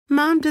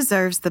Mom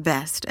deserves the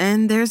best,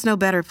 and there's no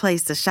better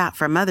place to shop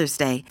for Mother's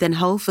Day than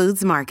Whole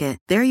Foods Market.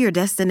 They're your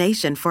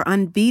destination for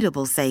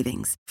unbeatable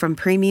savings, from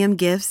premium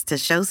gifts to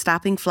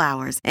show-stopping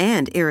flowers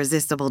and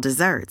irresistible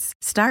desserts.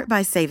 Start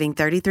by saving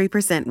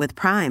 33% with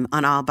Prime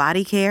on all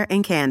body care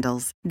and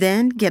candles.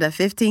 Then get a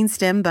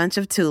 15-stem bunch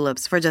of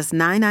tulips for just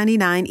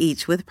 $9.99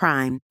 each with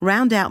Prime.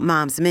 Round out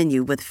Mom's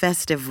menu with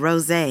festive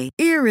rosé,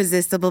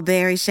 irresistible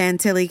berry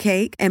chantilly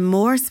cake, and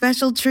more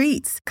special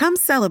treats. Come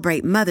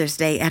celebrate Mother's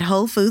Day at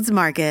Whole Foods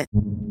Market.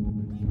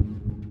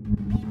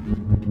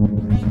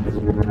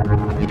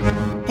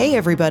 Hey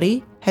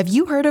everybody, have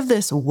you heard of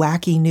this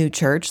wacky new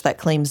church that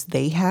claims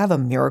they have a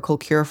miracle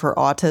cure for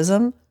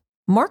autism?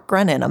 Mark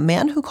Grennan, a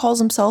man who calls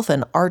himself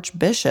an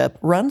archbishop,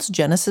 runs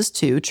Genesis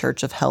 2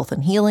 Church of Health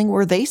and Healing,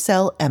 where they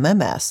sell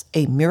MMS,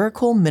 a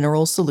miracle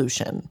mineral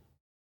solution.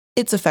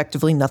 It's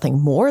effectively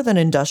nothing more than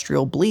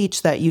industrial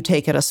bleach that you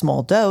take at a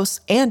small dose,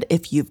 and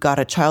if you've got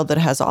a child that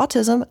has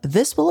autism,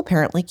 this will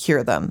apparently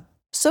cure them.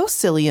 So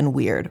silly and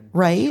weird,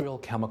 right? Industrial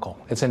chemical.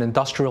 It's an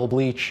industrial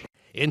bleach.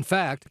 In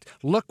fact,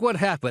 look what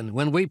happened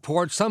when we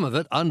poured some of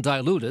it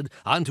undiluted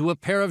onto a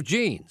pair of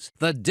jeans.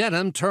 The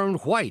denim turned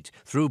white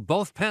through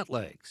both pant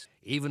legs.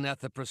 Even at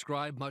the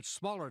prescribed much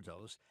smaller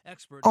dose,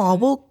 experts... Aw,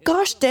 well,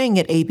 gosh dang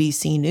it,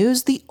 ABC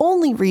News. The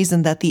only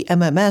reason that the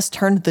MMS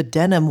turned the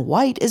denim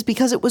white is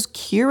because it was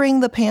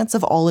curing the pants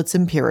of all its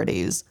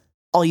impurities.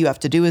 All you have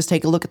to do is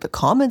take a look at the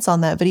comments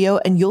on that video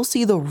and you'll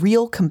see the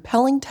real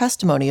compelling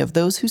testimony of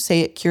those who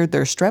say it cured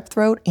their strep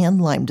throat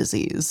and Lyme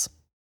disease.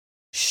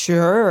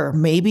 Sure,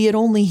 maybe it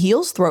only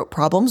heals throat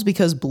problems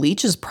because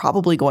bleach is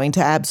probably going to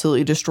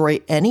absolutely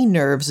destroy any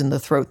nerves in the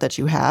throat that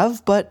you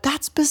have, but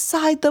that's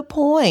beside the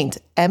point.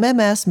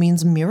 MMS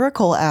means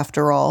miracle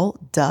after all,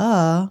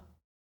 duh.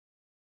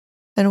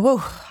 And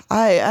whoa,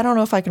 I don't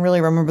know if I can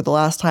really remember the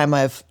last time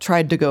I've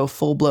tried to go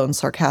full-blown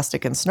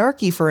sarcastic and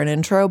snarky for an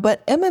intro,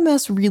 but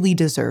MMS really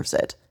deserves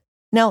it.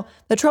 Now,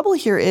 the trouble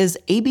here is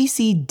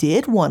ABC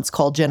did once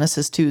call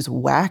Genesis 2's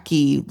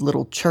wacky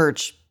little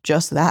church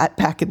just that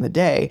back in the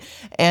day,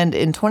 and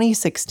in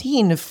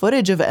 2016,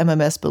 footage of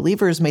MMS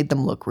believers made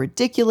them look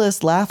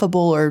ridiculous,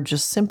 laughable, or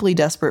just simply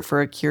desperate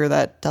for a cure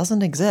that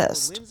doesn't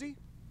exist.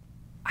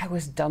 I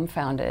was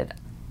dumbfounded.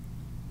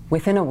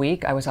 Within a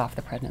week, I was off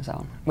the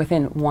prednisone.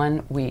 Within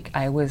 1 week,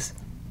 I was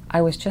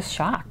just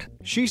shocked.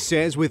 She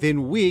says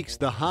within weeks,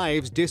 the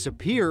hives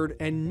disappeared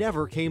and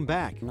never came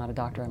back. I'm not a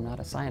doctor, I'm not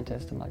a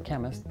scientist, I'm not a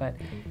chemist, but...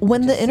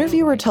 When the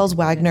interviewer tells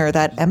Wagner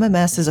that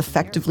MMS is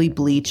effectively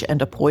bleach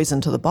and a poison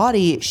to the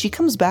body, she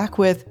comes back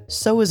with,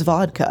 "So is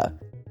vodka."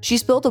 She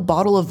spilled a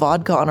bottle of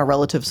vodka on a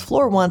relative's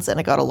floor once and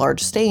it got a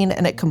large stain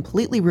and it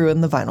completely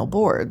ruined the vinyl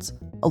boards.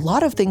 A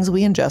lot of things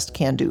we ingest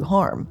can do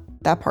harm.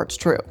 That part's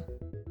true.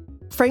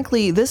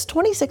 Frankly, this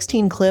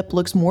 2016 clip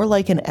looks more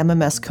like an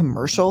MMS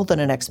commercial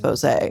than an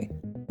expose.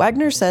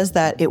 Wagner says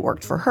that it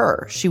worked for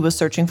her. She was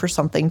searching for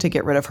something to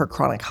get rid of her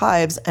chronic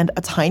hives, and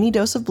a tiny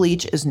dose of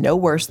bleach is no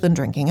worse than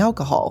drinking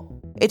alcohol.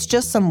 It's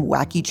just some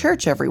wacky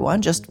church,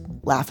 everyone. Just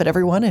laugh at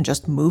everyone and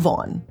just move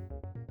on.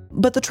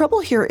 But the trouble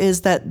here is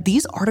that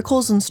these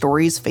articles and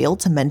stories fail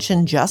to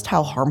mention just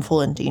how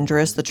harmful and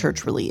dangerous the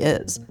church really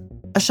is.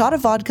 A shot of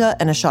vodka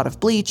and a shot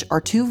of bleach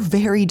are two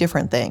very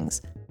different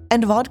things.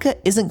 And vodka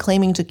isn't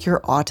claiming to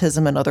cure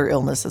autism and other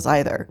illnesses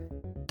either.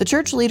 The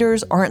church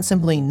leaders aren't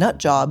simply nut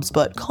jobs,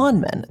 but con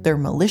men. They're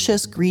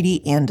malicious,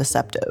 greedy, and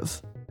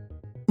deceptive.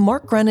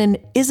 Mark Grennan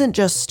isn't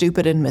just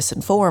stupid and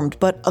misinformed,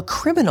 but a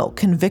criminal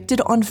convicted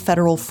on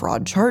federal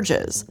fraud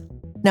charges.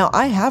 Now,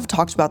 I have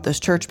talked about this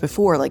church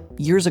before, like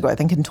years ago, I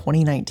think in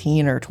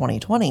 2019 or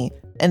 2020,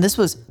 and this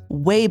was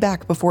way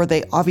back before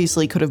they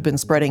obviously could have been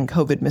spreading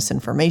COVID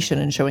misinformation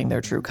and showing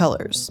their true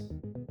colors.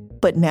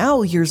 But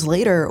now, years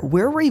later,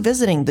 we're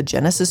revisiting the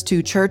Genesis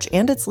 2 church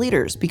and its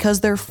leaders because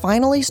they're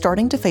finally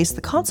starting to face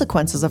the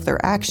consequences of their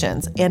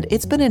actions, and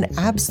it's been an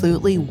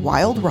absolutely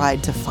wild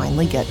ride to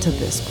finally get to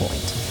this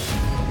point.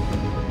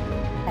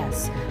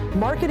 Yes,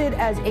 marketed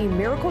as a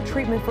miracle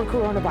treatment for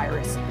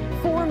coronavirus.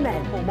 4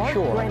 men, Mark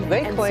Brennan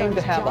They and claim sons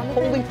to have a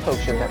Jonathan holy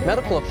potion that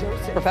medical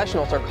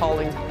professionals are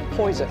calling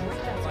poison.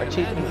 Our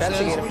chief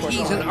investigator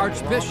He's an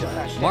archbishop,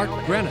 Mark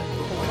Brennan,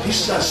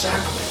 This is a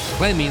sacrament.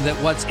 claiming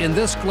that what's in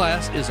this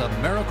glass is a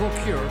miracle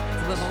cure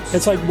for the most...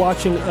 It's like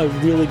watching a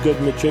really good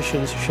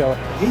magician's show.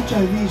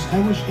 HIVs,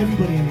 I wish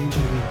everybody had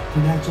HIV,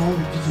 and that's all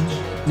the disease.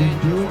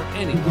 We do it,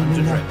 anyone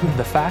to drink.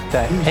 The fact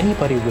that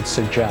anybody would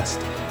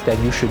suggest that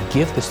you should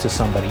give this to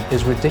somebody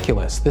is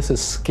ridiculous. This is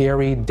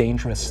scary,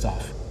 dangerous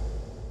stuff.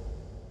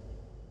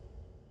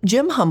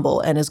 Jim Humble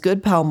and his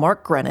good pal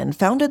Mark Grennan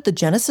founded the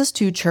Genesis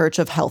 2 Church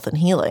of Health and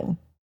Healing.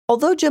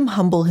 Although Jim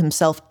Humble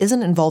himself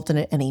isn't involved in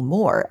it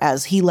anymore,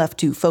 as he left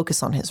to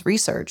focus on his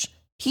research,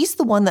 he's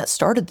the one that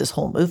started this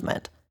whole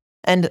movement.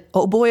 And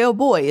oh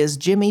boy, is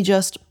Jimmy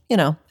just,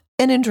 an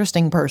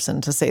interesting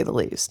person to say the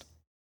least.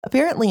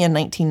 Apparently in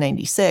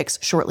 1996,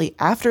 shortly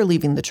after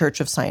leaving the Church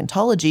of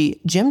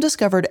Scientology, Jim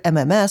discovered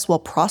MMS while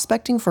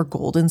prospecting for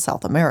gold in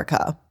South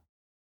America.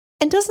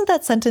 And doesn't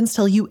that sentence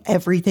tell you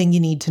everything you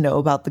need to know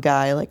about the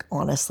guy?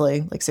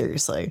 Honestly,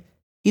 seriously.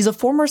 He's a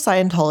former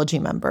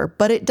Scientology member,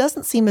 but it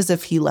doesn't seem as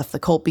if he left the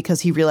cult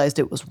because he realized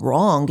it was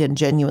wrong and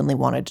genuinely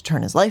wanted to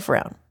turn his life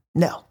around.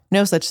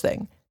 No such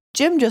thing.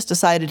 Jim just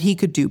decided he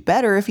could do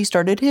better if he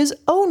started his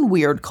own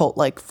weird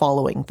cult-like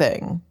following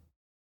thing.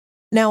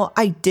 Now,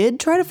 I did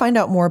try to find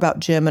out more about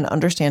Jim and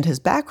understand his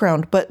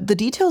background, but the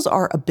details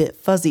are a bit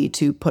fuzzy,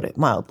 to put it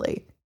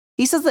mildly.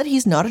 He says that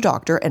he's not a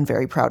doctor and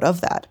very proud of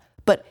that,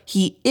 but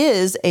he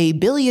is a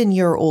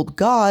billion-year-old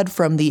god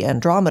from the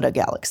Andromeda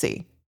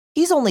galaxy.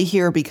 He's only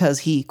here because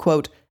he,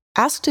 quote,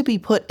 asked to be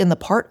put in the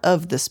part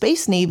of the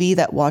space navy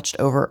that watched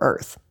over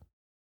Earth.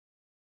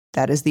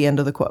 That is the end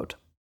of the quote.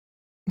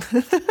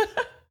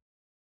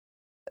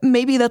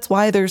 Maybe that's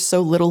why there's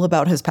so little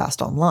about his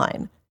past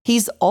online.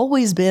 He's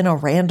always been a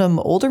random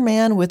older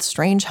man with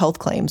strange health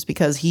claims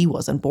because he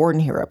wasn't born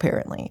here,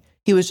 apparently.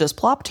 He was just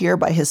plopped here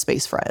by his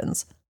space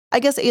friends. I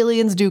guess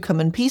aliens do come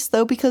in peace,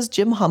 though, because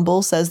Jim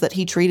Humble says that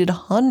he treated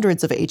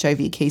hundreds of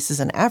HIV cases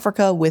in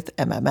Africa with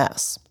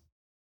MMS.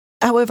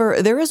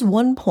 However, there is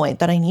one point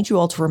that I need you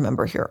all to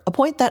remember here, a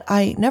point that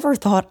I never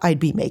thought I'd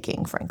be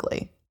making,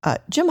 frankly.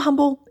 Jim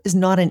Humble is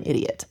not an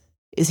idiot.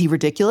 Is he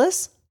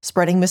ridiculous?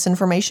 Spreading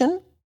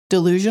misinformation?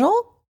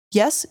 Delusional?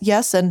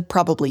 Yes, and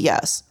probably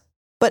yes.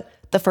 But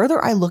the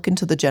further I look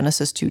into the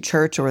Genesis 2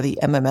 church or the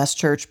MMS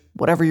church,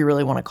 whatever you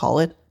really want to call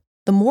it,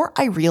 the more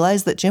I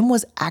realize that Jim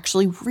was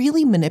actually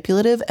really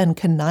manipulative and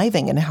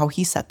conniving in how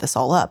he set this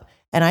all up,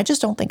 and I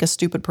just don't think a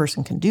stupid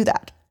person can do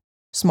that.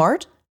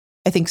 Smart?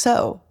 I think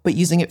so, but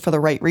using it for the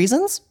right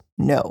reasons?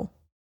 No.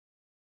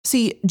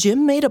 See,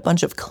 Jim made a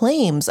bunch of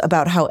claims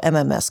about how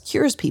MMS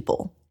cures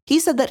people. He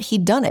said that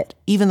he'd done it,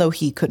 even though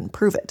he couldn't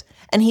prove it,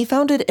 and he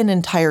founded an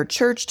entire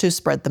church to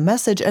spread the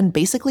message and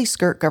basically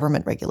skirt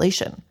government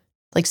regulation.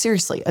 Like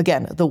seriously,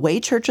 again, the way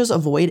churches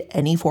avoid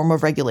any form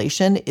of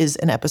regulation is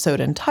an episode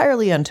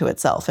entirely unto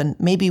itself, and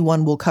maybe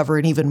one we'll cover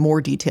in even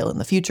more detail in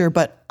the future,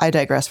 but I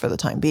digress for the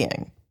time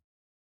being.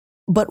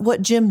 But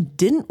what Jim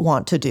didn't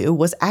want to do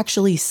was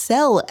actually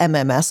sell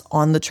MMS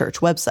on the church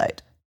website.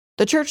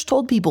 The church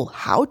told people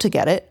how to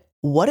get it,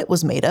 what it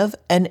was made of,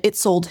 and it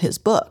sold his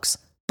books,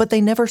 but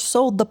they never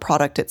sold the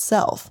product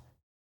itself.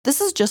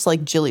 This is just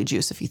like Jilly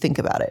Juice if you think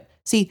about it.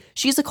 See,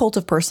 she's a cult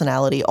of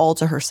personality all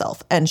to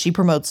herself, and she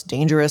promotes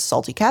dangerous,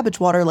 salty cabbage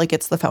water like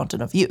it's the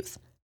fountain of youth.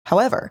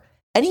 However,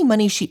 any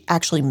money she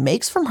actually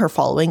makes from her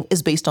following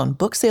is based on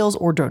book sales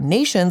or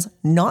donations,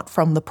 not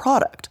from the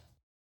product.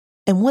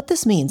 And what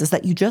this means is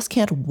that you just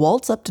can't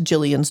waltz up to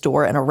Jillian's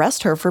door and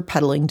arrest her for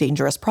peddling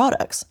dangerous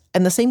products.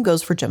 And the same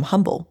goes for Jim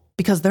Humble,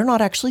 because they're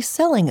not actually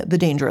selling the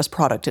dangerous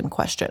product in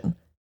question.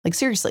 Like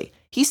seriously,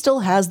 he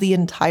still has the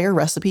entire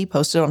recipe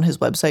posted on his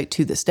website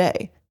to this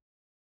day.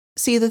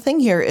 See, the thing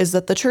here is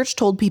that the church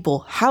told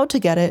people how to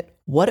get it,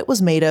 what it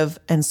was made of,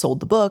 and sold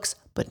the books,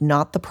 but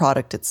not the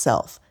product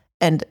itself.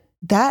 And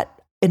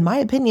that, in my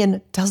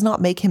opinion, does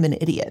not make him an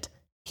idiot.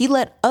 He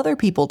let other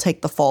people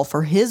take the fall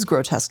for his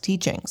grotesque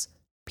teachings.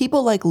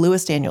 People like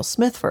Lewis Daniel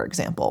Smith, for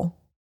example.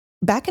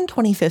 Back in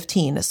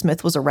 2015,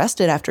 Smith was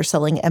arrested after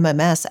selling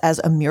MMS as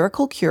a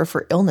miracle cure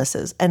for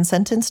illnesses and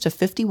sentenced to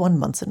 51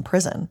 months in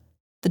prison.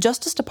 The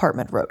Justice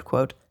Department wrote,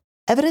 quote,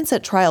 evidence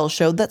at trial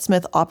showed that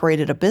Smith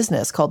operated a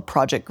business called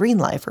Project Green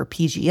Life, or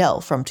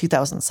PGL, from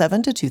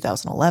 2007 to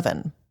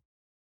 2011.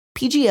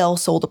 PGL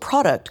sold a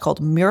product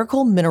called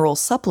Miracle Mineral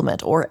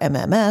Supplement, or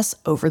MMS,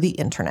 over the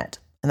internet.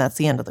 And that's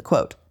the end of the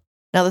quote.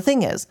 Now the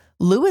thing is,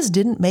 Lewis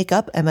didn't make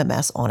up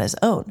MMS on his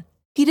own.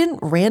 He didn't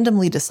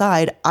randomly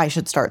decide, I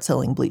should start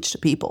selling bleach to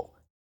people.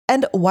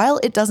 And while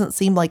it doesn't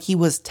seem like he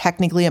was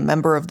technically a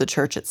member of the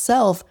church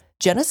itself,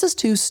 Genesis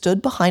 2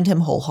 stood behind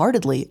him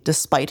wholeheartedly,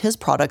 despite his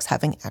products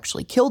having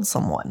actually killed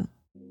someone.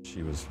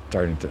 She was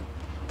starting to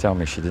tell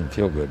me she didn't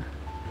feel good.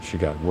 She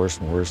got worse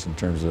and worse in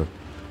terms of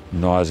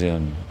nausea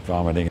and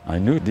vomiting. I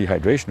knew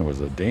dehydration was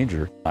a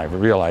danger. I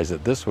realized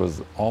that this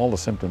was all the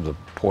symptoms of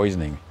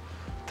poisoning,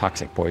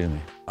 toxic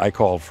poisoning. I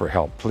called for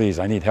help. Please,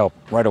 I need help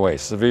right away,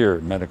 severe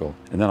medical.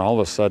 And then all of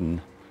a sudden,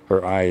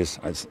 her eyes,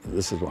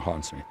 this is what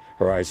haunts me,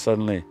 her eyes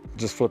suddenly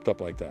just flipped up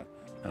like that.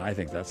 And I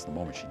think that's the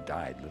moment she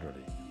died,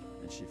 literally.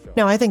 And she fell.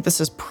 Now, I think this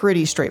is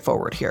pretty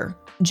straightforward here.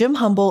 Jim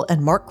Humble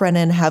and Mark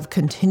Grennan have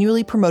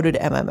continually promoted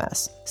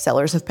MMS.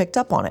 Sellers have picked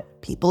up on it.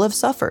 People have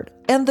suffered.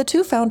 And the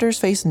two founders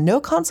face no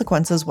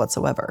consequences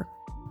whatsoever.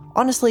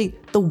 Honestly,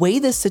 the way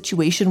this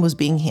situation was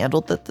being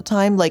handled at the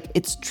time,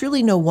 it's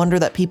truly no wonder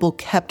that people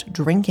kept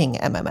drinking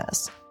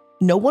MMS.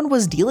 No one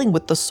was dealing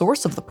with the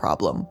source of the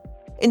problem.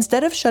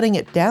 Instead of shutting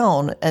it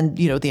down and,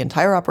 the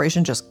entire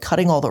operation just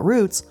cutting all the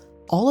roots,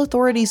 all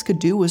authorities could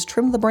do was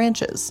trim the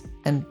branches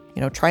and,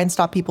 try and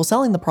stop people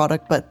selling the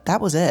product, but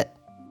that was it.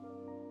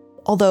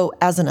 Although,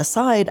 as an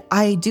aside,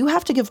 I do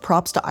have to give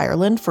props to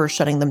Ireland for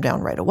shutting them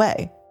down right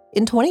away.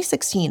 In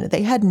 2016,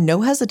 they had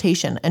no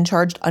hesitation and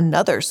charged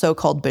another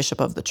so-called bishop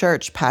of the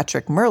church,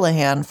 Patrick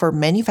Merlihan, for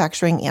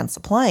manufacturing and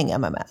supplying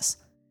MMS.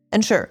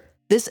 And sure,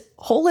 this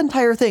whole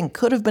entire thing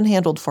could have been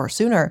handled far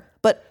sooner,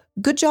 but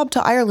good job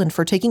to Ireland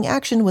for taking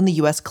action when the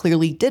US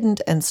clearly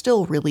didn't and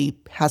still really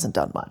hasn't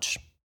done much.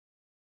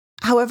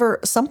 However,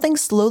 something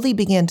slowly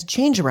began to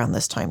change around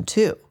this time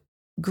too.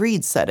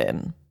 Greed set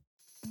in.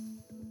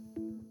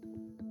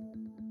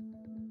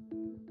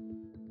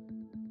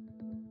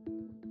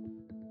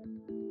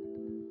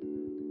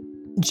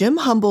 Jim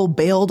Humble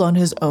bailed on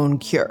his own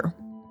cure.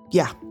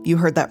 Yeah, you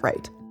heard that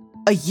right.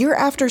 A year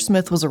after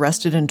Smith was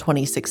arrested in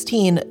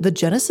 2016, the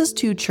Genesis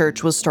 2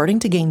 church was starting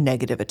to gain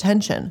negative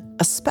attention,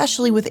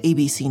 especially with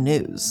ABC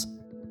News.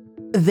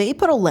 They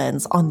put a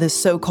lens on this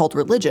so-called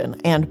religion,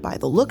 and by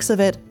the looks of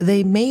it,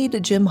 they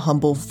made Jim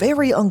Humble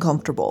very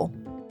uncomfortable.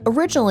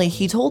 Originally,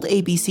 he told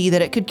ABC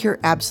that it could cure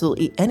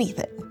absolutely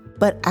anything,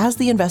 but as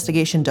the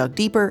investigation dug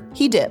deeper,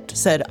 he dipped,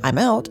 said, "I'm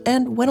out,"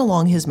 and went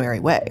along his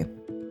merry way.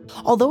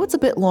 Although it's a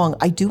bit long,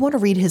 I do want to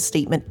read his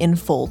statement in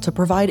full to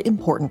provide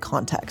important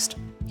context.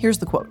 Here's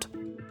the quote.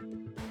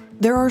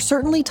 "There are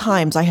certainly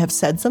times I have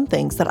said some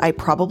things that I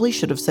probably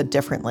should have said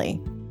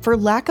differently, for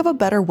lack of a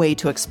better way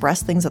to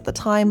express things at the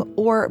time,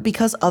 or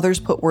because others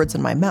put words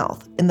in my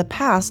mouth. In the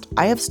past,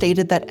 I have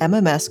stated that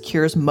MMS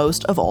cures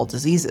most of all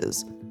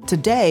diseases.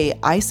 Today,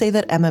 I say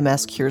that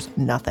MMS cures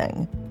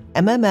nothing.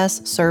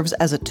 MMS serves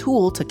as a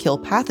tool to kill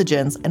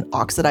pathogens and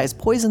oxidize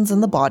poisons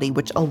in the body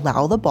which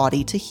allow the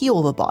body to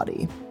heal the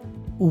body.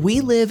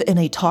 We live in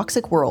a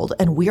toxic world,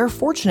 and we are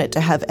fortunate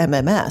to have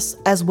MMS,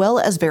 as well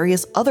as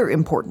various other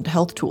important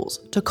health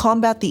tools, to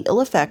combat the ill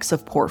effects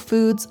of poor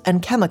foods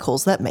and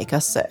chemicals that make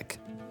us sick."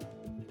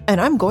 And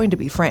I'm going to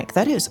be frank,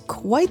 that is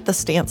quite the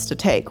stance to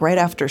take right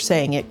after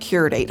saying it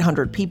cured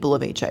 800 people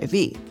of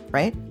HIV,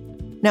 right?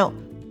 Now,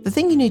 the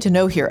thing you need to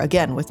know here,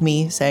 again, with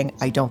me saying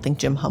I don't think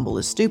Jim Humble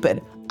is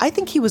stupid, I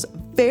think he was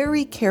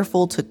very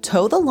careful to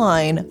toe the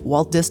line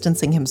while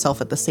distancing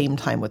himself at the same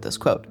time with this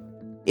quote.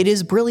 It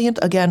is brilliant,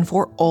 again,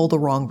 for all the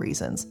wrong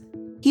reasons.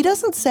 He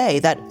doesn't say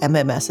that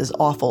MMS is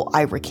awful,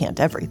 I recant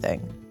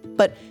everything.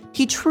 But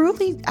he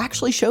truly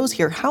actually shows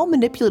here how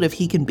manipulative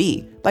he can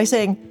be by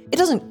saying it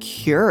doesn't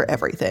cure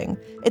everything,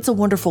 it's a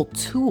wonderful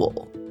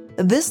tool.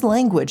 This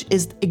language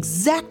is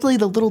exactly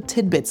the little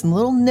tidbits and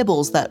little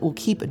nibbles that will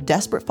keep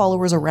desperate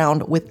followers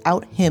around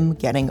without him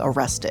getting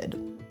arrested.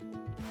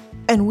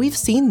 And we've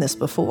seen this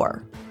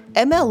before.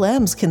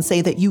 MLMs can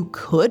say that you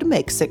could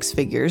make six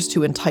figures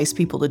to entice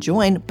people to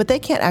join, but they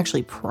can't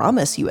actually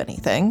promise you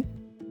anything.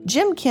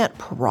 Jim can't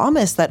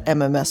promise that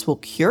MMS will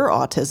cure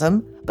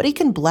autism, but he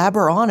can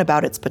blabber on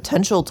about its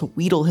potential to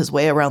wheedle his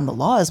way around the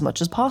law as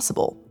much as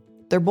possible.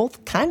 They're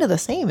both kind of the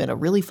same in a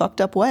really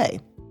fucked up way.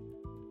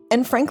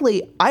 And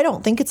frankly, I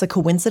don't think it's a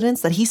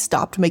coincidence that he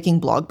stopped making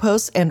blog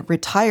posts and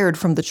retired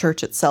from the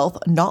church itself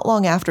not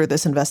long after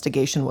this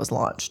investigation was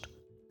launched.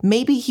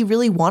 Maybe he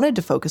really wanted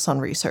to focus on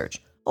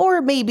research,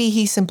 or maybe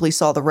he simply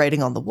saw the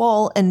writing on the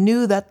wall and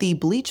knew that the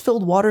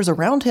bleach-filled waters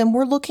around him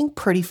were looking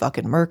pretty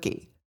fucking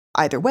murky.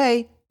 Either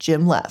way,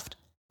 Jim left.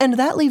 And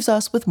that leaves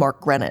us with Mark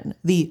Grennan,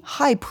 the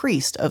high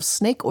priest of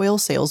snake oil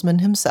salesman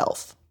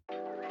himself.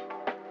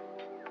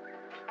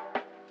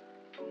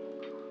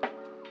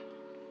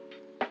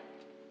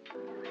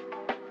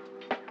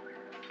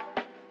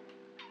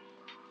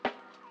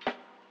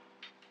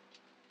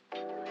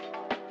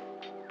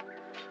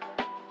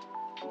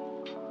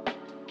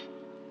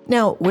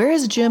 Now,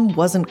 whereas Jim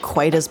wasn't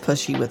quite as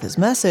pushy with his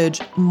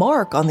message,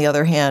 Mark, on the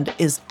other hand,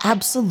 is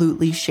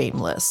absolutely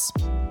shameless.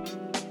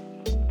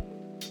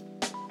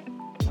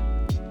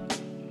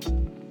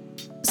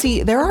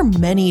 See, there are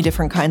many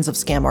different kinds of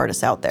scam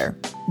artists out there.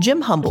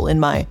 Jim Humble, in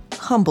my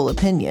humble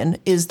opinion,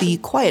 is the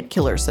quiet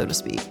killer, so to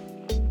speak.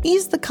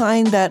 He's the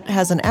kind that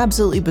has an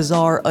absolutely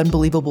bizarre,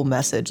 unbelievable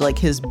message like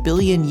his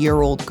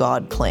billion-year-old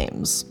god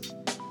claims.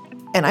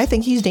 And I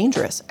think he's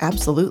dangerous,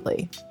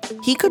 absolutely.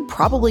 He could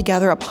probably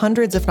gather up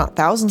hundreds, if not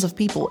thousands of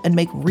people and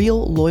make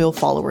real loyal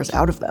followers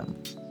out of them.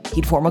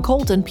 He'd form a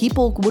cult and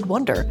people would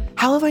wonder,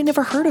 how have I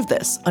never heard of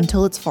this,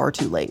 until it's far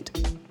too late.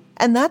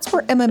 And that's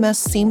where MMS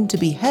seemed to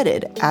be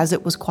headed, as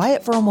it was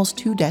quiet for almost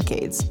 2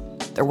 decades.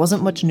 There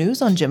wasn't much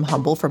news on Jim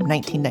Humble from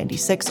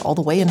 1996 all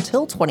the way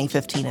until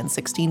 2015 and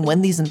 16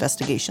 when these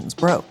investigations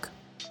broke.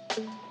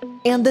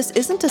 And this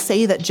isn't to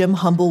say that Jim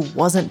Humble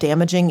wasn't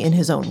damaging in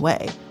his own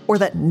way, or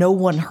that no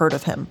one heard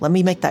of him, let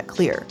me make that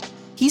clear.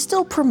 He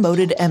still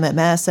promoted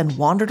MMS and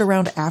wandered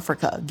around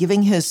Africa,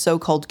 giving his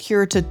so-called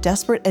cure to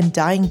desperate and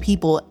dying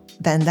people,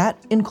 and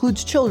that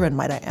includes children,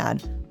 might I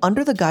add,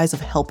 under the guise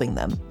of helping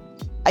them.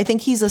 I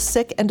think he's a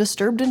sick and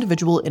disturbed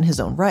individual in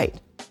his own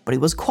right, but he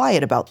was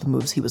quiet about the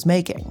moves he was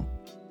making.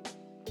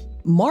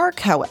 Mark,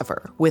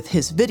 however, with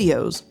his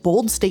videos,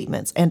 bold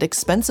statements, and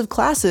expensive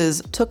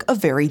classes, took a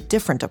very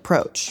different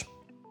approach.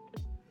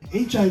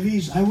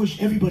 HIVs, I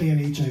wish everybody had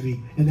HIV,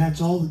 and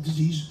that's all the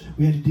disease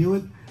we had to deal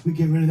with. We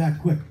get rid of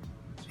that quick.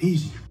 It's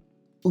easy.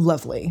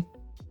 Lovely.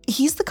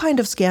 He's the kind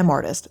of scam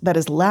artist that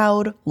is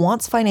loud,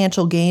 wants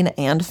financial gain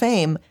and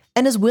fame,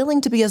 and is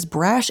willing to be as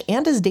brash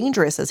and as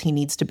dangerous as he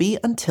needs to be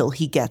until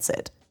he gets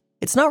it.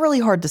 It's not really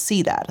hard to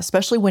see that,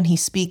 especially when he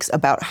speaks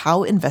about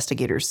how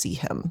investigators see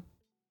him.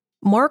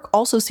 Mark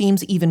also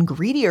seems even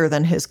greedier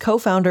than his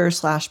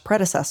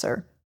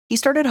co-founder/predecessor. He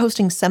started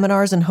hosting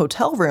seminars in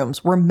hotel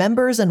rooms where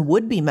members and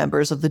would-be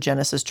members of the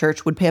Genesis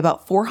Church would pay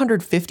about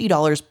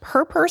 $450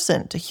 per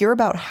person to hear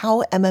about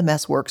how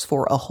MMS works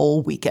for a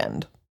whole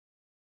weekend.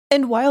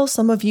 And while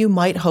some of you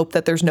might hope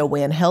that there's no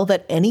way in hell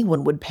that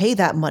anyone would pay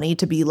that money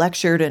to be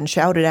lectured and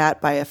shouted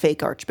at by a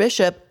fake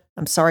archbishop,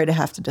 I'm sorry to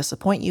have to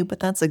disappoint you, but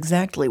that's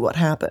exactly what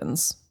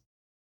happens.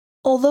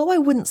 Although I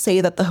wouldn't say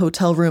that the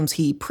hotel rooms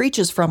he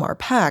preaches from are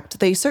packed,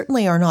 they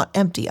certainly are not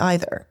empty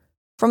either.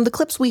 From the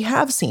clips we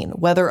have seen,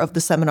 whether of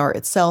the seminar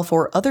itself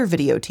or other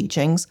video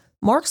teachings,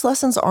 Mark's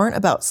lessons aren't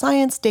about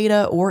science,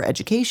 data, or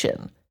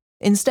education.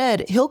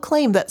 Instead, he'll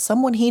claim that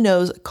someone he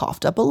knows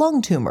coughed up a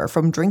lung tumor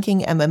from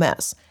drinking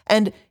MMS,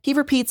 and he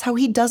repeats how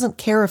he doesn't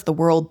care if the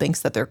world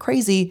thinks that they're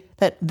crazy,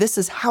 that this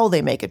is how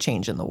they make a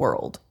change in the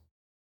world.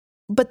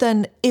 But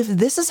then, if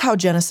this is how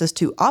Genesis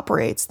 2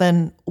 operates,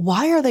 then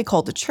why are they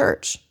called a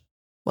church?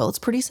 Well, it's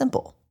pretty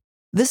simple.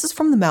 This is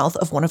from the mouth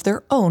of one of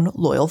their own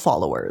loyal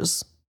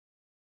followers.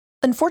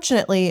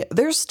 Unfortunately,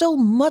 there's still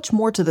much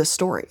more to this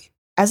story,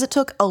 as it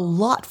took a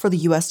lot for the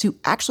US to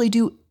actually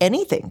do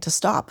anything to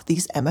stop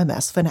these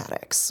MMS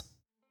fanatics.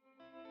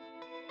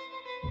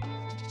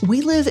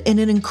 We live in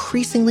an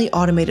increasingly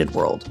automated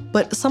world,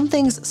 but some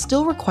things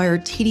still require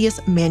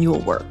tedious manual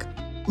work.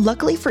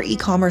 Luckily for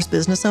e-commerce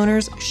business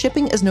owners,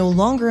 shipping is no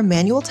longer a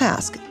manual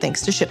task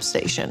thanks to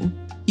ShipStation.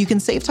 You can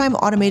save time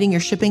automating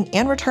your shipping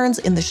and returns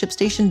in the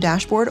ShipStation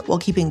dashboard while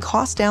keeping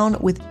costs down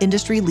with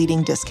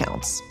industry-leading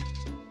discounts.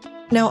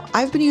 Now,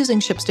 I've been using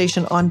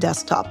ShipStation on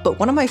desktop, but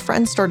one of my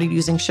friends started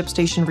using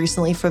ShipStation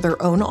recently for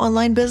their own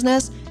online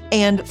business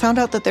and found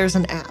out that there's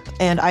an app.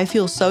 And I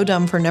feel so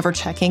dumb for never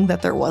checking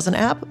that there was an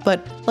app,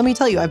 but let me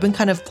tell you, I've been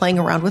kind of playing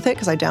around with it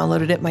because I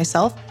downloaded it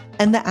myself.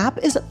 And the app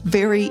is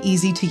very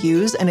easy to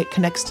use, and it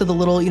connects to the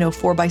little,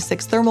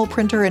 4x6 thermal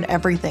printer and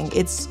everything.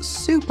 It's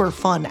super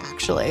fun,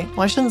 actually.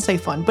 Well, I shouldn't say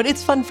fun, but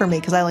it's fun for me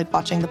because I like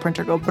watching the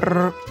printer go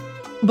brrr.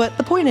 But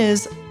the point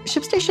is,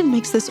 ShipStation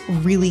makes this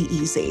really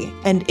easy,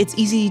 and it's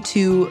easy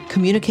to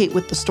communicate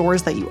with the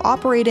stores that you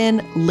operate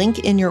in, link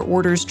in your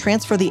orders,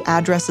 transfer the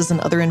addresses and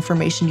other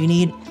information you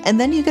need, and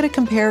then you get to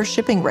compare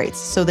shipping rates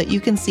so that you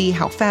can see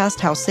how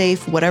fast, how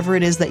safe, whatever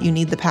it is that you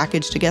need the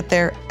package to get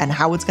there, and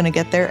how it's going to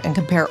get there, and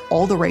compare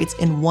all the rates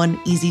in one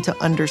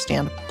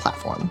easy-to-understand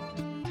platform.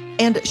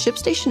 And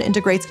ShipStation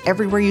integrates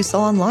everywhere you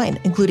sell online,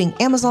 including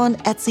Amazon,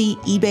 Etsy,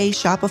 eBay,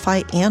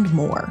 Shopify, and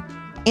more.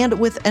 And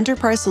with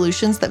enterprise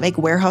solutions that make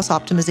warehouse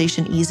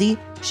optimization easy,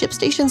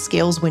 ShipStation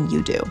scales when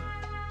you do.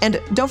 And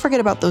don't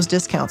forget about those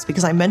discounts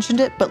because I mentioned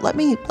it, but let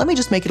me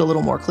just make it a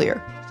little more clear.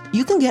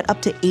 You can get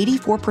up to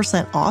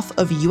 84% off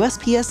of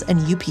USPS and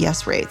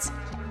UPS rates.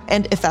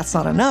 And if that's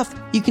not enough,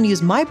 you can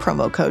use my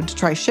promo code to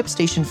try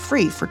ShipStation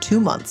free for 2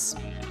 months.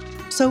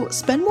 So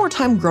spend more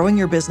time growing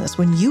your business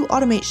when you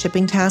automate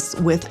shipping tasks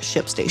with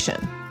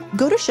ShipStation.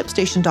 Go to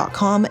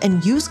ShipStation.com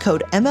and use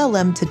code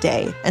MLM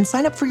today and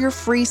sign up for your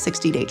free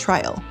 60-day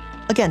trial.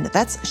 Again,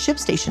 that's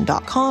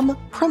ShipStation.com,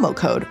 promo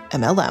code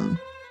MLM.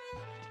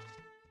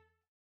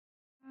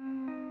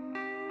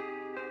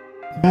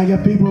 I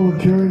got people who are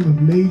curing with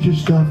major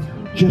stuff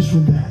just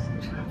with that.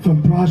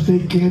 From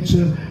prostate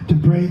cancer to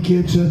brain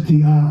cancer to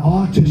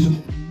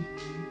autism,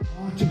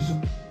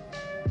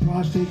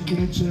 prostate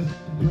cancer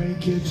to brain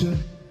cancer,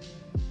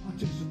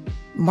 autism.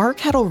 Mark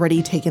had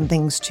already taken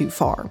things too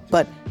far,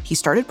 but he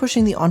started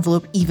pushing the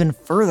envelope even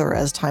further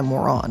as time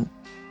wore on.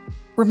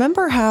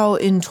 Remember how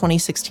in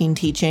 2016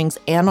 teachings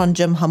and on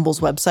Jim Humble's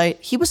website,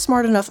 he was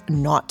smart enough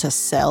not to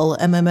sell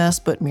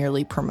MMS but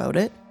merely promote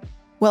it?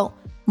 Well,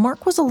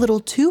 Mark was a little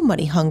too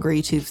money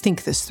hungry to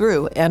think this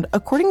through, and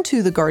according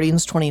to The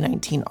Guardian's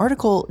 2019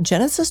 article,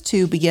 Genesis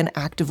 2 began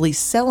actively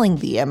selling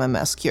the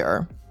MMS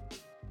cure.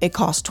 It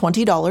cost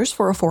 $20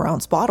 for a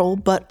 4-ounce bottle,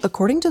 but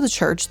according to the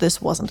church,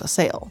 this wasn't a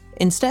sale.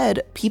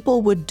 Instead,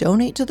 people would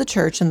donate to the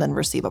church and then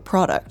receive a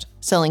product.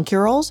 Selling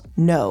cure-alls?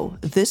 No,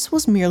 this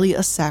was merely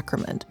a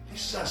sacrament.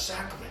 This is a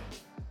sacrament.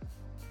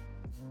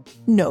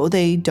 No,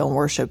 they don't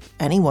worship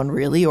anyone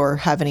really or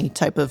have any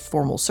type of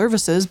formal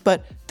services,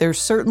 but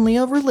there's certainly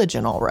a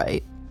religion, all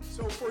right.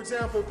 So, for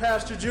example,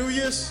 Pastor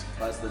Julius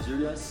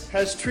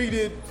has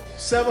treated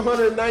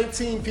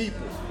 719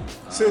 people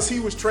since he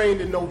was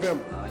trained in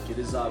November.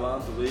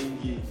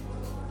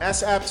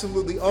 That's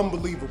absolutely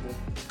unbelievable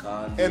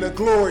and a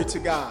glory to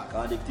God.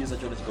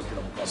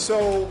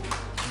 So,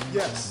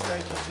 yes,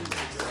 thank you,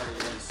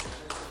 Jesus.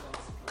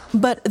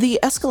 But the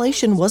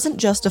escalation wasn't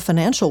just a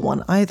financial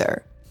one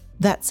either.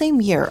 That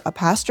same year, a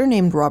pastor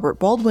named Robert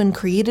Baldwin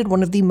created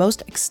one of the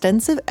most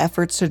extensive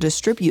efforts to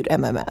distribute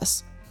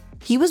MMS.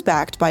 He was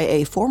backed by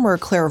a former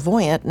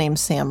clairvoyant named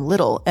Sam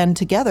Little, and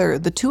together,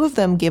 the two of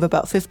them gave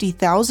about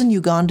 50,000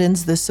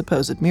 Ugandans this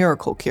supposed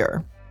miracle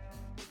cure.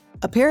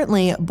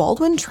 Apparently,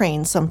 Baldwin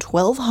trained some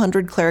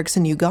 1,200 clerics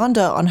in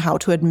Uganda on how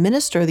to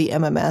administer the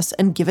MMS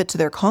and give it to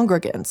their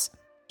congregants.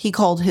 He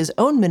called his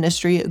own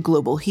ministry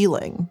Global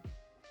Healing.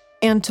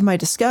 And to my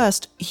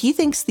disgust, he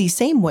thinks the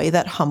same way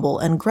that Humble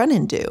and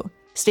Grennan do,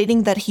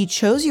 stating that he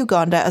chose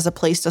Uganda as a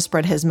place to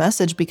spread his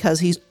message because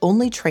he's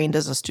only trained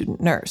as a student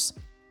nurse.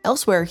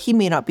 Elsewhere, he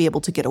may not be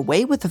able to get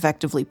away with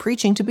effectively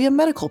preaching to be a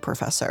medical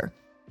professor.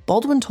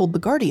 Baldwin told The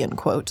Guardian,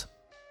 quote,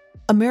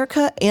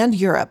 "America and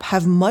Europe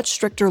have much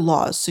stricter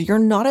laws, so you're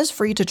not as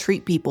free to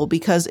treat people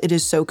because it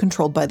is so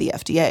controlled by the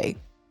FDA.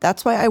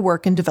 That's why I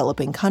work in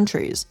developing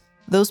countries.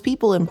 Those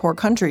people in poor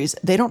countries,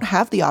 they don't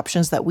have the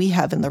options that we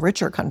have in the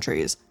richer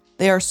countries.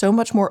 They are so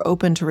much more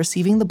open to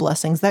receiving the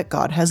blessings that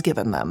God has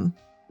given them.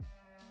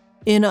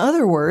 In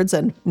other words,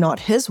 and not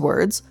his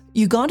words,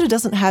 Uganda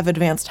doesn't have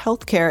advanced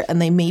healthcare and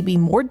they may be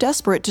more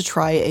desperate to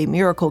try a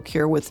miracle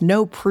cure with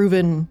no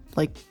proven,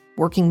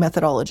 working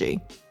methodology.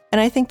 And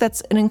I think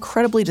that's an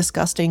incredibly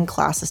disgusting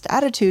classist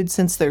attitude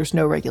since there's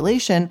no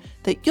regulation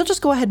that you'll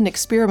just go ahead and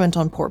experiment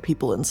on poor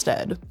people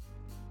instead.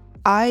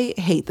 I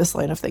hate this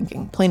line of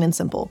thinking, plain and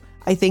simple.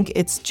 I think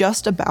it's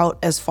just about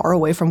as far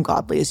away from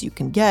godly as you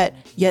can get,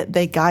 yet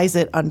they guise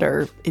it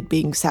under it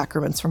being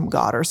sacraments from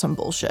God or some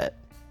bullshit.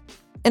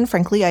 And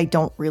frankly, I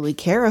don't really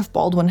care if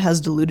Baldwin has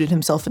deluded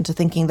himself into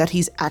thinking that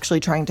he's actually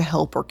trying to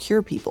help or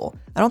cure people.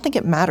 I don't think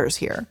it matters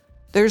here.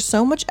 There's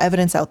so much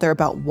evidence out there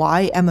about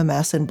why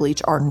MMS and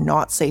bleach are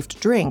not safe to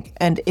drink,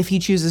 and if he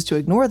chooses to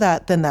ignore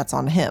that, then that's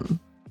on him.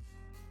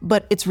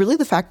 But it's really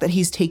the fact that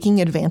he's taking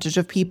advantage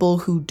of people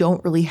who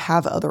don't really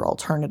have other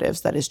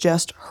alternatives that is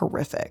just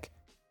horrific.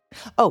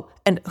 Oh,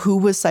 and who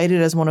was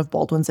cited as one of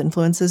Baldwin's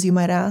influences, you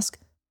might ask?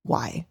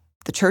 Why,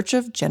 the Church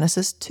of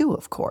Genesis 2,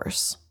 of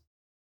course.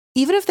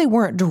 Even if they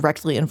weren't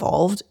directly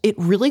involved, it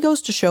really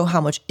goes to show how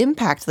much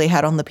impact they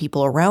had on the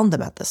people around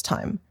them at this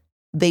time.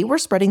 They were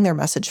spreading their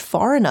message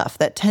far enough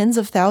that tens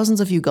of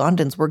thousands of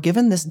Ugandans were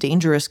given this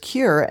dangerous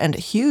cure and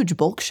huge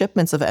bulk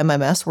shipments of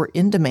MMS were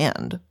in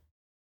demand.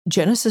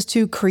 Genesis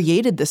 2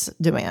 created this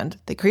demand.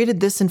 They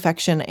created this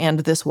infection and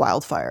this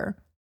wildfire.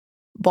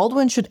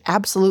 Baldwin should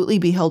absolutely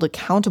be held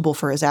accountable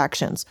for his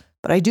actions,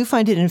 but I do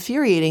find it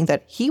infuriating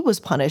that he was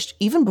punished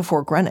even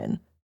before Grennan.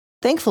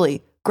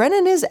 Thankfully,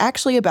 Grennan is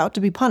actually about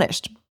to be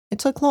punished. It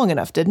took long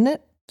enough, didn't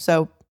it?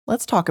 So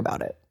let's talk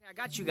about it. I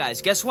got you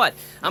guys. Guess what?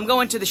 I'm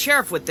going to the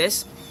sheriff with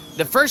this.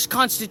 The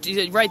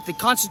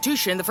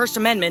Constitution, the First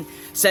Amendment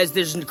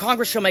says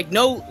Congress shall make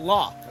no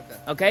law.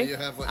 Okay?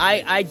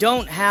 I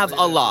don't have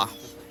a law.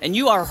 And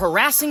you are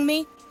harassing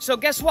me. So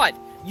guess what?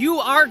 You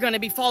are going to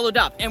be followed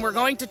up, and we're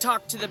going to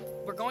talk to the...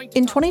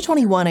 In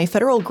 2021, a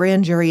federal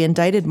grand jury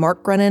indicted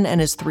Mark Grennan and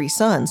his 3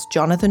 sons,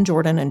 Jonathan,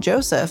 Jordan, and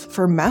Joseph,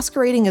 for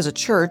masquerading as a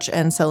church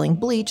and selling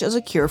bleach as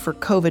a cure for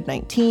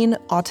COVID-19,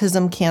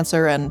 autism,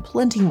 cancer, and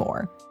plenty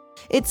more.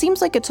 It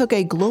seems like it took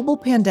a global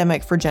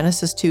pandemic for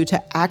Genesis 2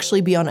 to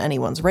actually be on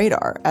anyone's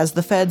radar, as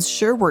the feds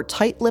sure were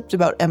tight-lipped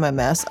about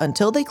MMS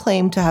until they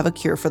claimed to have a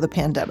cure for the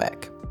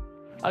pandemic.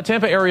 A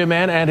Tampa area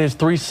man and his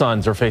 3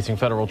 sons are facing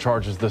federal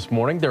charges this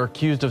morning. They're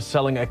accused of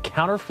selling a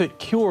counterfeit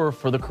cure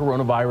for the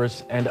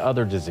coronavirus and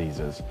other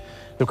diseases.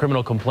 The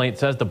criminal complaint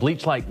says the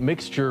bleach-like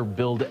mixture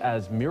billed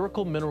as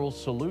Miracle Mineral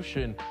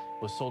Solution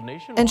was sold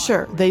nationwide. And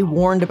sure, they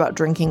warned about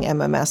drinking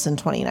MMS in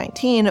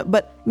 2019,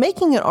 but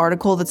making an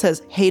article that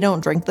says, hey, don't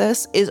drink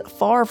this, is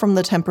far from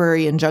the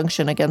temporary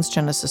injunction against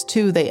Genesis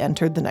 2 they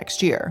entered the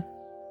next year.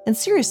 And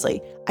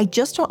seriously, I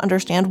just don't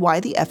understand why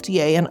the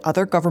FDA and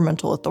other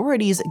governmental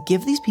authorities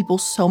give these people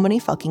so many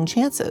fucking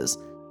chances.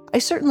 I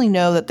certainly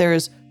know that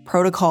there's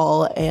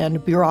protocol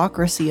and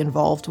bureaucracy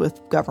involved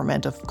with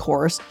government, of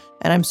course,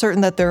 and I'm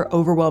certain that they're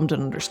overwhelmed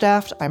and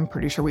understaffed. I'm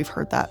pretty sure we've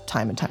heard that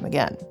time and time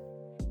again.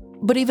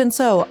 But even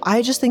so,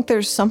 I just think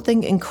there's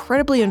something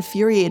incredibly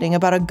infuriating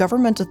about a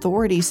government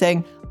authority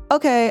saying,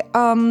 okay,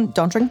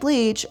 don't drink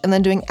bleach, and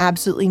then doing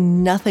absolutely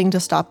nothing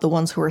to stop the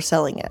ones who are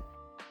selling it.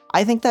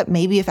 I think that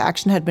maybe if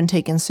action had been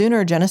taken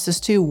sooner, Genesis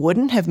 2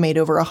 wouldn't have made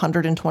over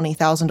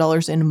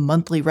 $120,000 in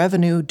monthly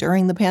revenue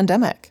during the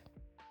pandemic.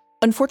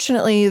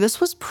 Unfortunately,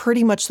 this was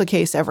pretty much the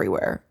case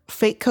everywhere.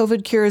 Fake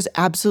COVID cures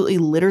absolutely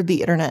littered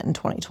the internet in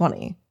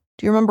 2020.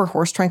 Do you remember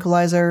horse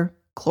tranquilizer,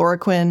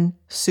 chloroquine,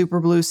 super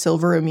blue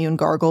silver immune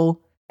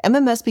gargle?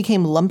 MMS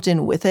became lumped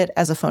in with it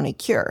as a phony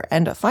cure,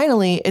 and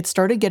finally, it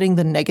started getting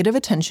the negative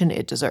attention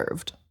it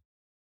deserved.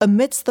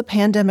 Amidst the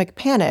pandemic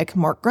panic,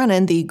 Mark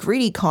Grennan, the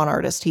greedy con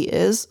artist he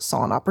is,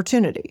 saw an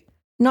opportunity.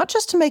 Not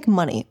just to make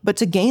money, but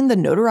to gain the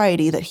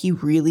notoriety that he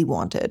really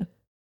wanted.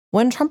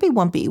 When Trumpy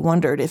Wumpy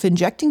wondered if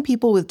injecting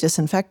people with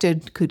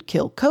disinfectant could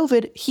kill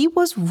COVID, he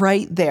was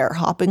right there,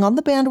 hopping on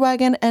the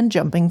bandwagon and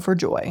jumping for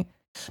joy.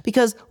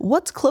 Because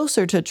what's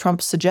closer to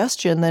Trump's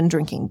suggestion than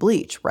drinking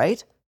bleach,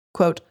 right?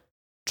 Quote,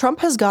 Trump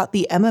has got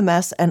the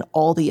MMS and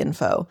all the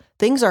info.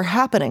 Things are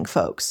happening,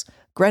 folks.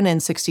 Grennan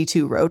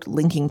 62 wrote,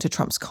 linking to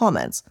Trump's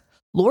comments,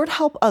 Lord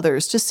help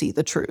others to see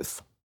the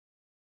truth.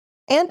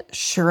 And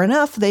sure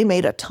enough, they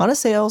made a ton of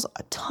sales,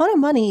 a ton of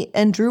money,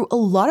 and drew a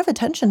lot of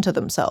attention to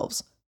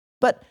themselves.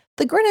 But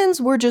the Grennans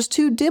were just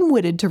too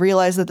dim-witted to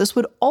realize that this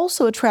would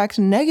also attract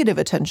negative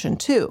attention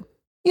too.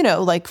 You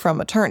know, like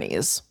from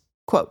attorneys.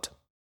 Quote,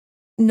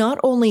 not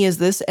only is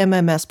this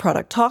MMS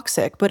product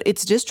toxic, but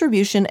its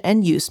distribution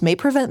and use may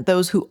prevent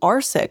those who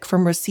are sick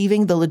from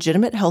receiving the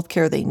legitimate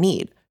healthcare they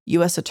need,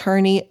 U.S.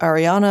 Attorney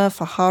Ariana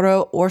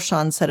Fajardo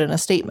Orshan said in a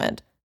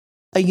statement.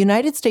 A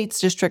United States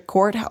District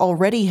Court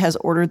already has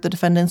ordered the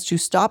defendants to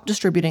stop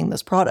distributing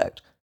this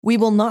product. We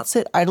will not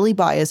sit idly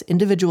by as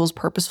individuals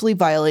purposefully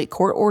violate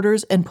court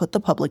orders and put the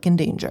public in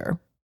danger.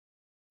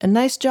 And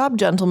nice job,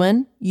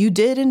 gentlemen. You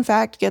did, in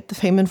fact, get the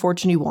fame and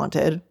fortune you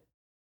wanted.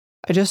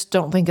 I just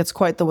don't think it's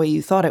quite the way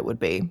you thought it would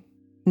be.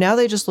 Now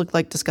they just look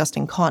like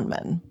disgusting con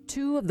men.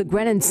 2 of the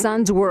Grennan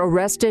sons were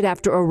arrested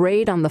after a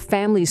raid on the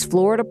family's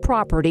Florida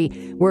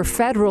property where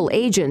federal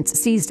agents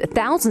seized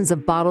thousands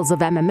of bottles of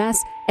MMS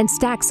and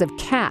stacks of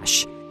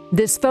cash.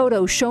 This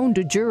photo shown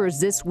to jurors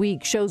this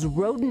week shows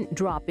rodent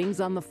droppings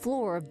on the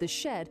floor of the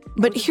shed.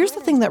 But here's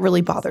the thing that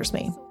really bothers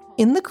me.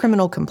 In the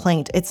criminal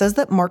complaint, it says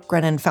that Mark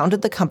Grennan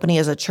founded the company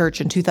as a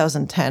church in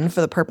 2010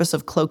 for the purpose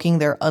of cloaking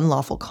their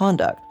unlawful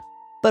conduct.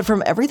 But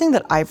from everything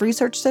that I've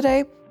researched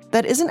today,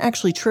 that isn't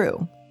actually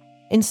true.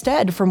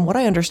 Instead, from what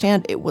I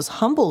understand, it was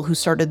Humble who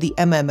started the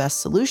MMS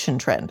solution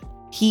trend.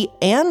 He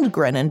and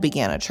Grennan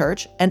began a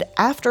church, and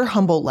after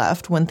Humble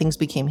left, when things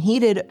became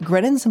heated,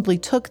 Grennan simply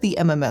took the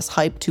MMS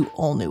hype to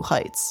all new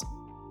heights.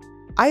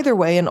 Either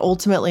way, and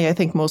ultimately I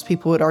think most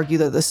people would argue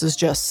that this is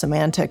just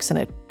semantics and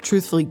it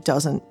truthfully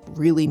doesn't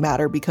really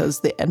matter because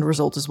the end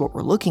result is what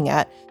we're looking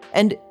at,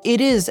 and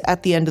it is,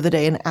 at the end of the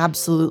day, an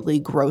absolutely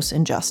gross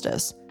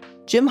injustice.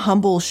 Jim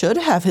Humble should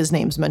have his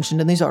names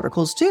mentioned in these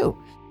articles too.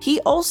 He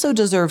also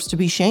deserves to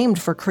be shamed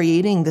for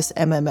creating this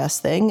MMS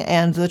thing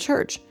and the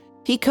church.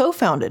 He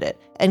co-founded it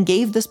and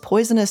gave this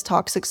poisonous,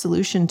 toxic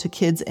solution to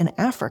kids in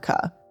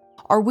Africa.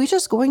 Are we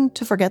just going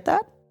to forget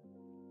that?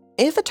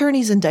 If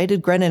attorneys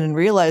indicted Grennan and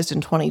realized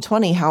in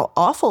 2020 how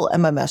awful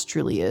MMS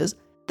truly is,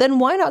 then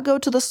why not go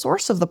to the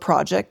source of the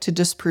project to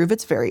disprove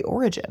its very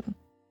origin?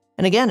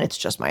 And again, it's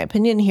just my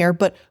opinion here,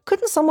 but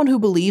couldn't someone who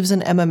believes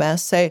in MMS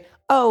say,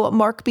 oh,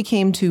 Mark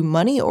became too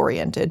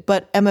money-oriented,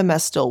 but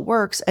MMS still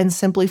works, and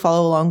simply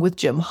follow along with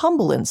Jim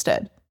Humble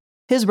instead?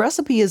 His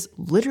recipe is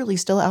literally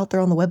still out there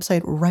on the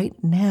website right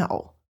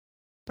now.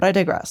 But I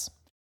digress.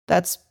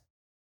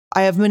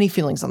 I have many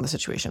feelings on the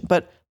situation,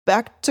 but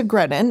back to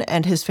Grennan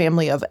and his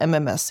family of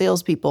MMS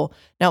salespeople.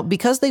 Now,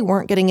 because they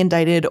weren't getting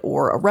indicted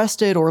or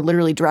arrested or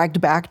literally dragged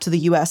back to the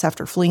US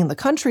after fleeing the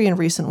country in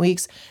recent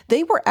weeks,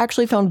 they were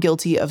actually found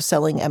guilty of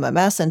selling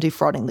MMS and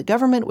defrauding the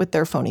government with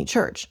their phony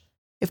church.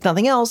 If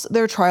nothing else,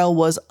 their trial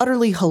was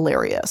utterly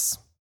hilarious.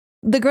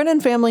 The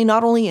Grennan family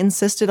not only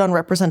insisted on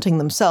representing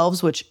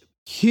themselves, which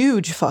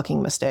huge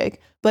fucking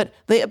mistake, but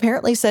they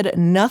apparently said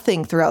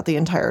nothing throughout the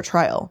entire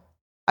trial.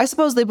 I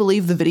suppose they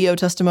believe the video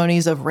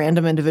testimonies of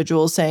random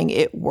individuals saying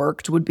it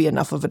worked would be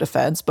enough of a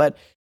defense, but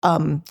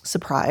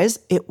surprise,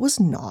 it was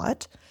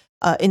not.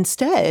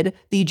 Instead,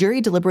 the jury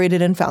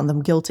deliberated and found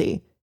them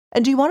guilty.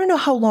 And do you want to know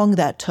how long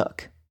that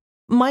took?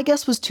 My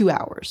guess was 2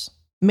 hours.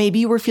 Maybe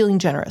you were feeling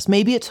generous.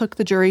 Maybe it took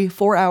the jury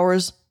 4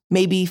 hours,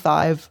 maybe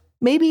 5,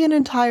 maybe an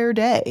entire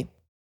day.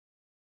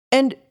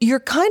 And you're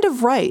kind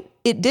of right.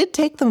 It did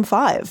take them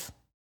 5.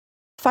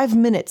 5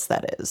 minutes,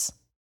 that is.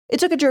 It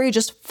took a jury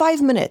just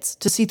 5 minutes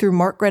to see through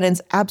Mark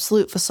Grennan's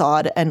absolute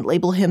facade and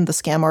label him the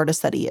scam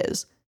artist that he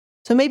is.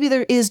 So maybe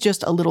there is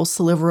just a little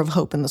sliver of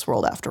hope in this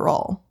world after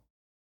all.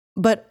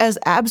 But as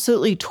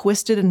absolutely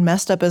twisted and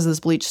messed up as this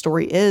Bleach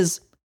story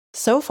is,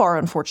 so far,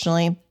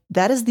 unfortunately,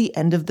 that is the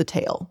end of the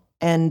tale.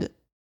 And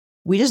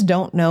we just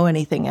don't know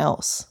anything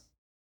else.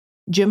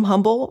 Jim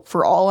Humble,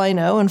 for all I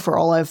know and for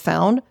all I've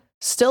found,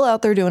 still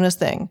out there doing his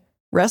thing.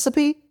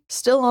 Recipe,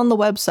 still on the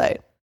website.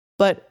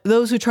 But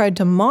those who tried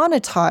to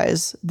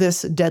monetize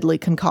this deadly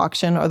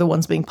concoction are the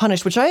ones being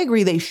punished, which I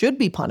agree they should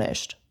be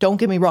punished. Don't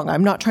get me wrong.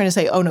 I'm not trying to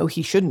say, oh no,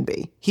 he shouldn't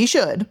be. He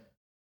should.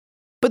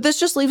 But this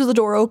just leaves the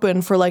door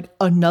open for like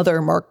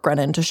another Mark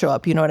Grennan to show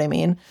up. You know what I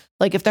mean?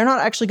 Like if they're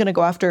not actually going to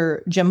go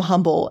after Jim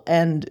Humble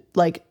and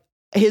like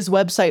his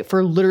website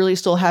for literally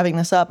still having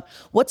this up,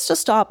 what's to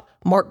stop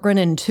Mark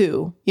Grennan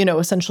too,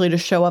 essentially to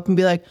show up and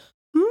be like,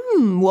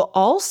 well,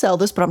 I'll sell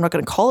this, but I'm not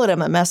going to call it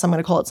MMS. I'm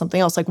going to call it something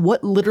else. Like,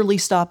 what literally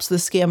stops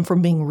this scam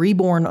from being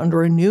reborn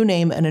under a new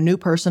name and a new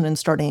person and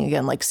starting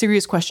again? Like,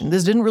 serious question.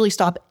 This didn't really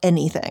stop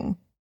anything.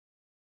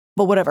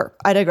 But whatever.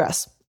 I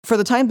digress. For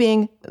the time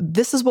being,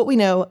 this is what we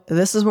know.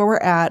 This is where we're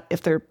at.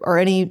 If there are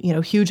any,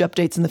 huge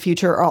updates in the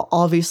future, I'll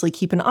obviously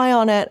keep an eye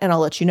on it and I'll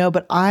let you know.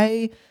 But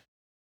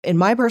in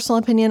my personal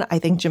opinion, I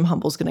think Jim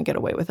Humble's going to get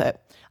away with it.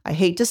 I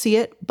hate to see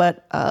it,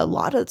 but a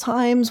lot of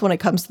times when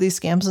it comes to these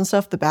scams and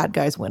stuff, the bad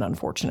guys win,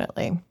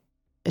 unfortunately.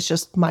 It's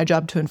just my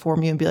job to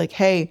inform you and be like,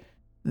 hey,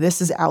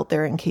 this is out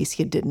there in case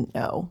you didn't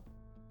know.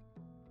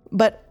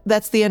 But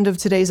that's the end of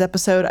today's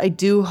episode. I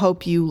do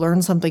hope you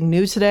learned something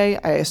new today.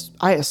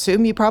 I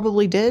assume you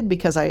probably did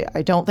because I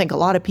don't think a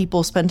lot of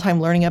people spend time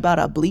learning about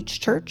a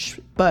Bleach church.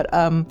 But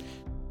I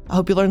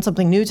hope you learned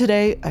something new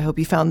today. I hope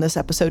you found this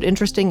episode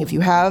interesting. If you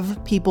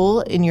have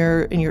people in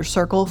your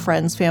circle,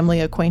 friends,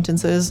 family,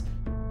 acquaintances,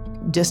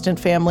 distant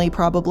family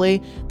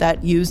probably,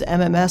 that use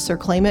MMS or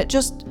claim it,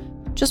 just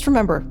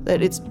remember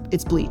that it's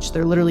bleach.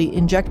 They're literally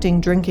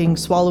injecting, drinking,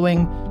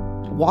 swallowing,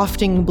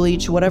 wafting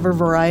bleach, whatever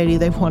variety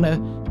they want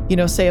to,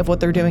 say of what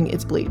they're doing,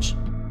 it's bleach.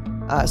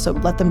 So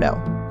let them know,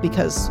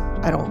 because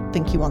I don't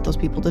think you want those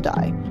people to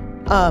die.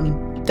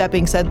 That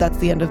being said, that's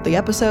the end of the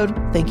episode.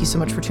 Thank you so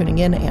much for tuning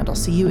in, and I'll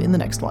see you in the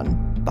next one.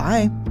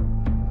 Bye.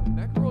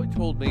 McElroy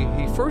told me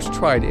he first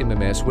tried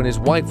MMS when his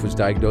wife was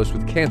diagnosed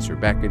with cancer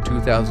back in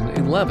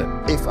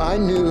 2011. If I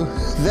knew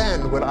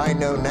then what I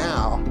know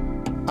now,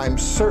 I'm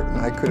certain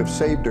I could have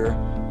saved her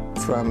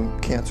from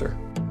cancer.